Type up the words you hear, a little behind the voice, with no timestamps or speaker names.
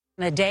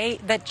The day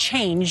that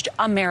changed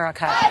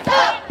America. Rise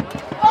up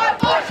for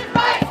abortion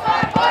rights,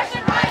 for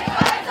abortion rights,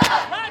 rise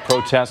up.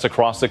 Protests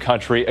across the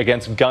country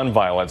against gun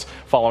violence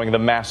following the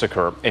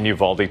massacre in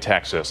Uvalde,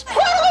 Texas.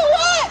 What do we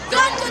want?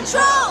 Gun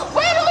control.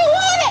 Where do we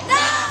want it?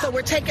 Now. So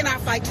we're taking our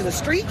fight to the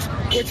streets,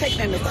 we're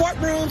taking it in the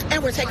courtrooms,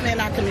 and we're taking it in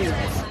our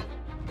communities.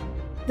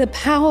 The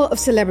power of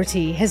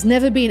celebrity has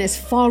never been as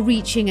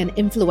far-reaching and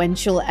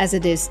influential as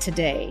it is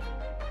today.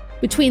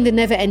 Between the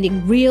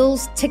never-ending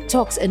reels,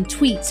 TikToks, and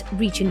tweets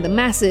reaching the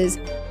masses,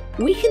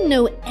 we can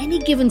know any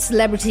given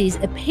celebrity's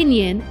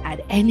opinion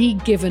at any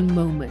given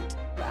moment.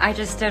 I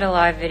just did a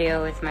live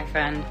video with my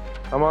friend.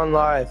 I'm on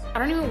live. I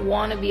don't even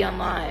want to be on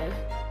live.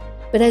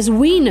 But as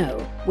we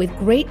know, with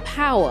great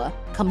power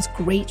comes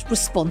great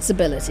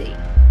responsibility.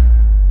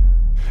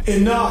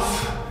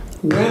 Enough!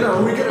 When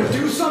are we going to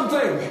do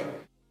something?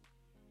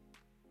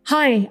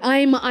 Hi,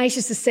 I'm Aisha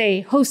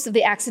Sasay, host of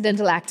The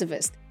Accidental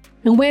Activist,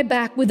 and we're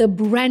back with a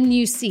brand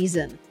new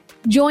season.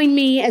 Join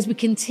me as we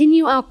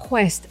continue our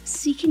quest,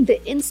 seeking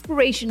the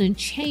inspiration and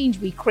change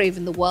we crave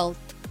in the world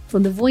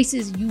from the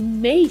voices you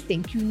may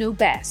think you know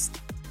best.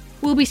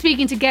 We'll be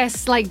speaking to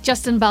guests like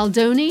Justin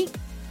Baldoni.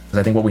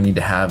 I think what we need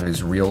to have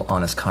is real,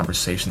 honest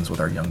conversations with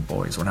our young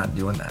boys. We're not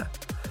doing that.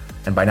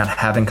 And by not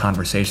having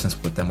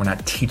conversations with them, we're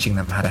not teaching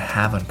them how to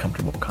have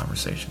uncomfortable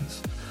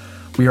conversations.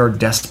 We are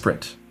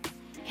desperate.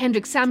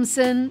 Hendrik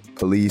Sampson.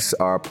 Police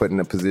are put in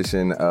a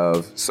position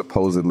of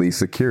supposedly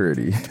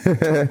security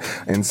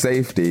and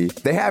safety.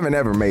 They haven't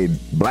ever made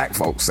black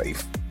folks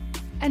safe.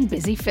 And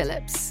Busy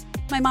Phillips.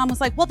 My mom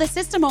was like, well, the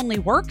system only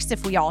works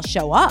if we all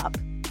show up.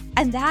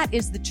 And that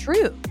is the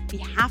truth. We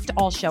have to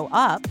all show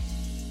up.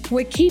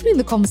 We're keeping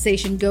the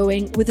conversation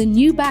going with a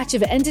new batch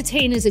of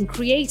entertainers and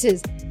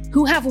creators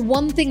who have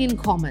one thing in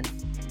common.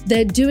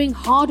 They're doing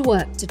hard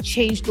work to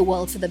change the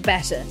world for the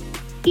better,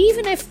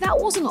 even if that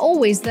wasn't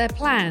always their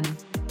plan.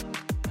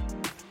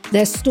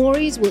 Their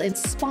stories will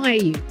inspire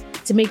you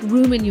to make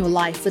room in your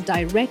life for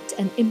direct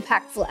and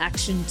impactful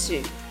action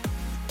too.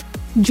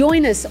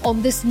 Join us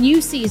on this new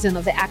season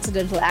of The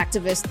Accidental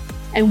Activist,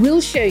 and we'll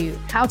show you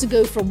how to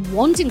go from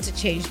wanting to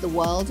change the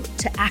world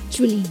to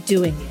actually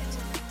doing it.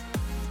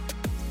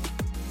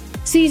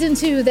 Season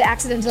 2 of The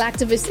Accidental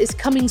Activist is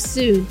coming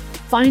soon.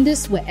 Find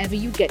us wherever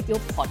you get your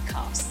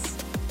podcasts.